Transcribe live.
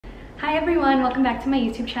Hi everyone, welcome back to my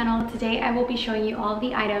YouTube channel. Today I will be showing you all of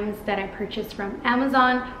the items that I purchased from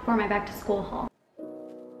Amazon for my back to school haul.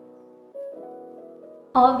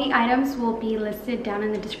 All of the items will be listed down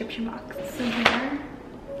in the description box. So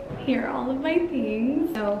here are all of my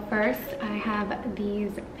things. So first I have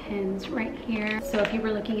these pens right here. So if you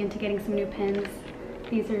were looking into getting some new pens,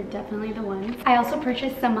 these are definitely the ones. I also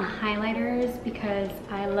purchased some highlighters because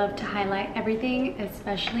I love to highlight everything,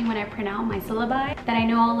 especially when I print out my syllabi, that I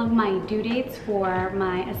know all of my due dates for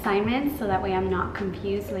my assignments, so that way I'm not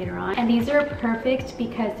confused later on. And these are perfect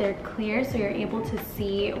because they're clear, so you're able to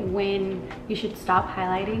see when you should stop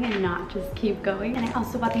highlighting and not just keep going. And I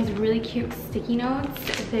also bought these really cute sticky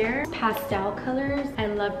notes. They're pastel colors. I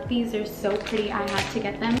love these, they're so pretty. I had to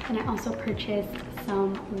get them. And I also purchased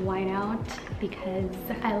some whiteout because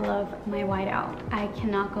I love my whiteout. I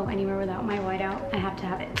cannot go anywhere without my whiteout. I have to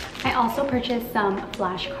have it. I also purchased some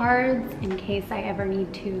flashcards in case I ever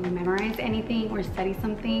need to memorize anything or study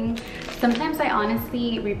something. Sometimes I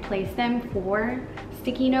honestly replace them for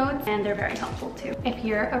sticky notes and they're very helpful too. If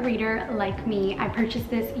you're a reader like me, I purchased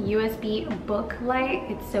this USB book light.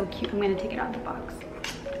 It's so cute. I'm gonna take it out of the box.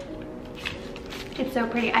 It's so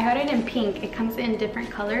pretty. I got it in pink. It comes in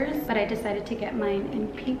different colors, but I decided to get mine in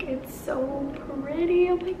pink. It's so pretty.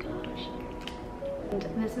 Oh my gosh. And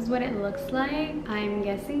this is what it looks like. I'm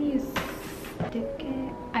guessing you stick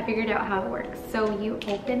it. I figured out how it works. So you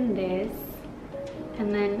open this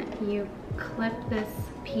and then you clip this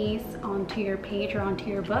piece onto your page or onto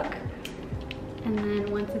your book. And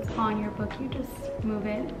then once it's on your book, you just move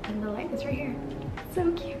it and the light is right here.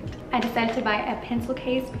 So cute. I decided to buy a pencil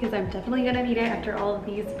case because I'm definitely gonna need it after all of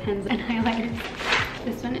these pens and highlighters.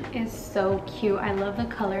 This one is so cute. I love the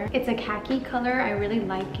color. It's a khaki color. I really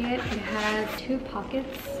like it. It has 2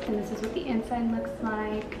 pockets and this is what the inside looks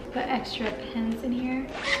like. Put extra pens in here.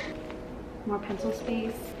 More pencil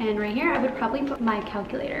space. And right here I would probably put my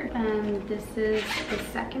calculator. And this is the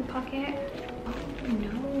second pocket. Oh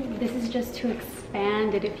no. This is just to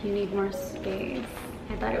expand it if you need more space.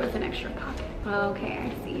 I thought it was an extra pocket. Okay,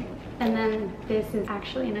 I see. And then this is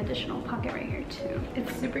actually an additional pocket right here too.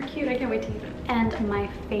 It's super cute. I can't wait to use it. And my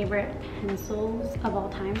favorite pencils of all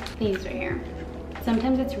time, these right here.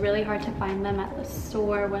 Sometimes it's really hard to find them at the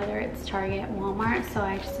store, whether it's Target, Walmart, so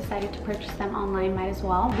I just decided to purchase them online, might as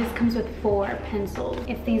well. This comes with 4 pencils.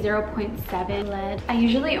 It's the 0.7 lead. I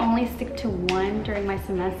usually only stick to 1 during my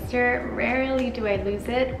semester. Rarely do I lose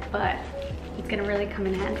it, but it's gonna really come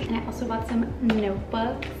in handy. And I also bought some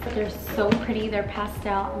notebooks. They're so pretty. They're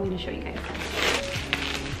pastel. I'm gonna show you guys.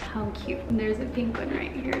 How cute. And there's a pink one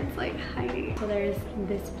right here. It's like hiding. So there's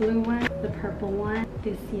this blue one, the purple one,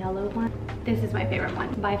 this yellow one. This is my favorite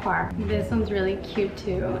one by far. This one's really cute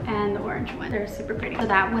too. And the orange one. They're super pretty. So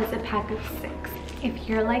that was a pack of 6. If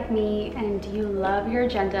you're like me and you love your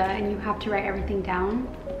agenda and you have to write everything down,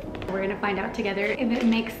 we're gonna find out together if it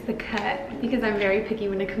makes the cut because I'm very picky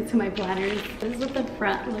when it comes to my planners. This is what the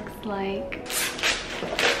front looks like.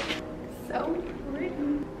 So pretty.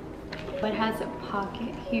 It has a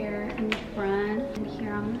pocket here in the front and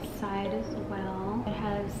here on the side as well. It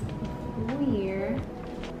has a full year,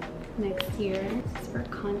 next year. This is for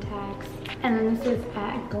contacts. And then this is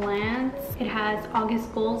at glance. It has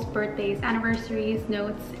August goals, birthdays, anniversaries,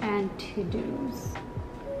 notes, and to-dos.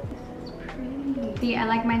 See, I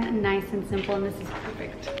like mine nice and simple, and this is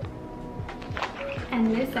perfect.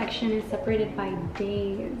 And this section is separated by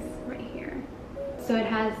days right here. So it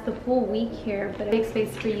has the full week here, but a big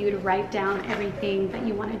space for you to write down everything that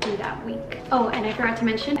you want to do that week. Oh, and I forgot to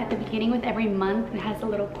mention, at the beginning with every month, it has a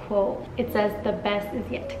little quote. It says, "The best is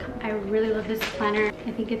yet to come." I really love this planner.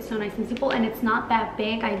 I think it's so nice and simple, and it's not that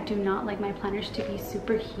big. I do not like my planners to be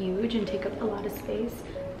super huge and take up a lot of space.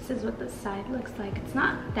 This is what the side looks like. It's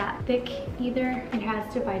not that thick either. It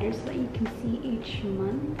has dividers so that you can see each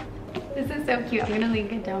month. This is so cute. I'm gonna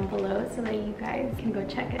link it down below so that you guys can go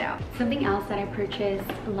check it out. Something else that I purchased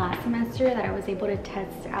last semester that I was able to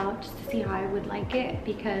test out just to see how I would like it,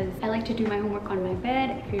 because I like to do my homework on my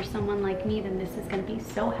bed. If you're someone like me, then this is gonna be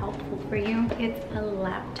so helpful for you. It's a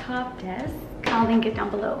laptop desk. I'll link it down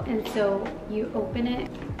below. And so you open it,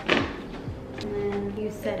 and then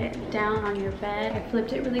you set it down on your bed. I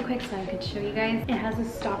flipped it really quick so I could show you guys. It has a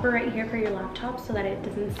stopper right here for your laptop so that it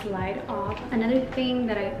doesn't slide off. Another thing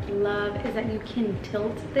that I love is that you can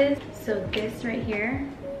tilt this. So this right here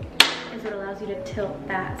is what allows you to tilt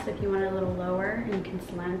that. So if you want it a little lower, and you can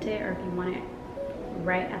slant it, or if you want it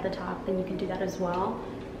right at the top, then you can do that as well.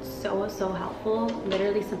 So helpful.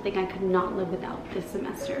 Literally something I could not live without this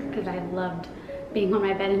semester because I loved being on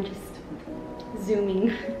my bed and just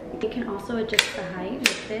zooming. You can also adjust the height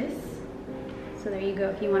with this. So there you go.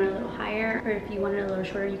 If you want it a little higher, or if you want it a little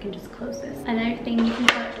shorter, you can just close this. Another thing, you can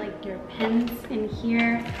put like your pens in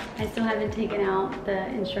here. I still haven't taken out the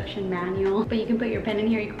instruction manual, but you can put your pen in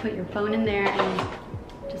here, you can put your phone in there, and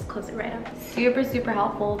just close it right up. Super, super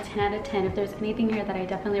helpful, 10 out of 10. If there's anything here that I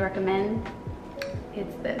definitely recommend,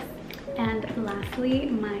 it's this. And lastly,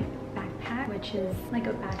 my backpack, which is like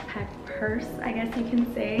a backpack purse, I guess you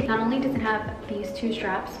can say. Not only does it have these two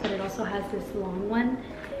straps, but it also has this long one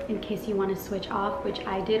in case you want to switch off, which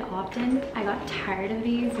I did often. I got tired of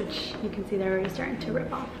these, which you can see they're already starting to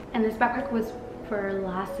rip off. And this backpack was for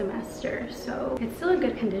last semester, so it's still in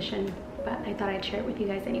good condition, but I thought I'd share it with you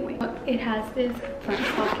guys anyway. It has this front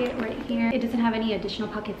pocket right here. It doesn't have any additional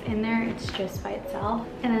pockets in there, it's just by itself.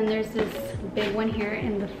 And then there's this big one here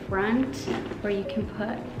in the front where you can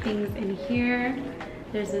put things in here.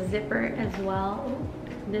 There's a zipper as well,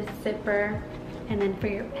 this zipper. And then for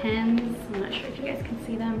your pens, I'm not sure if you guys can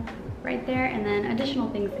see them right there, and then additional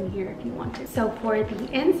things in here if you want to. So for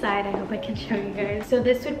the inside, I hope I can show you guys. So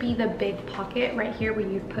this would be the big pocket right here where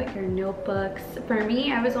you put your notebooks. For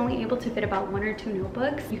me, I was only able to fit about 1 or 2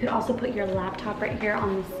 notebooks. You could also put your laptop right here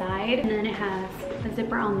on the side, and then it has a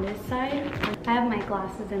zipper on this side. I have my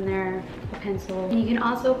glasses in there, a pencil. And you can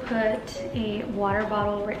also put a water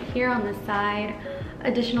bottle right here on the side.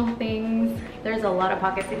 Additional things, there's a lot of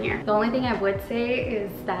pockets in here. The only thing I would say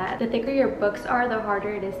is that the thicker your books are, the harder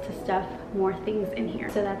it is to stuff more things in here.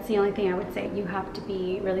 So that's the only thing I would say. You have to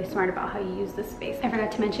be really smart about how you use this space. I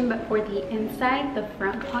forgot to mention, but for the inside, the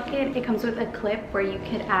front pocket, it comes with a clip where you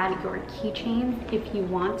could add your keychains if you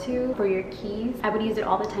want to for your keys. I would use it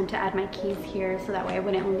all the time to add my keys here, so that way I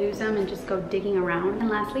wouldn't lose them and just go digging around. And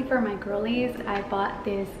lastly, for my girlies, I bought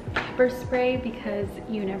this pepper spray because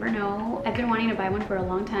you never know. I've been wanting to buy one for a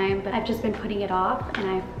long time, but I've just been putting it off, and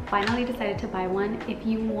I finally decided to buy one. If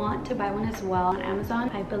you want to buy one as well on Amazon,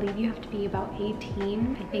 I believe you have to be about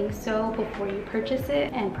 18, I think so, before you purchase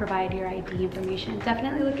it, and provide your ID information.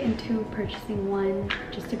 Definitely look into purchasing one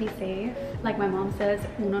just to be safe. Like my mom says,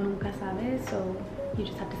 uno nunca sabe, so you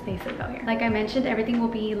just have to stay safe out here. Like I mentioned, everything will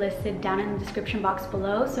be listed down in the description box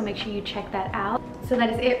below, so make sure you check that out. So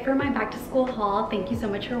that is it for my back to school haul. Thank you so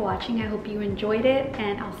much for watching. I hope you enjoyed it,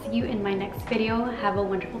 and I'll see you in my next video. Have a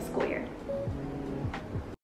wonderful school year.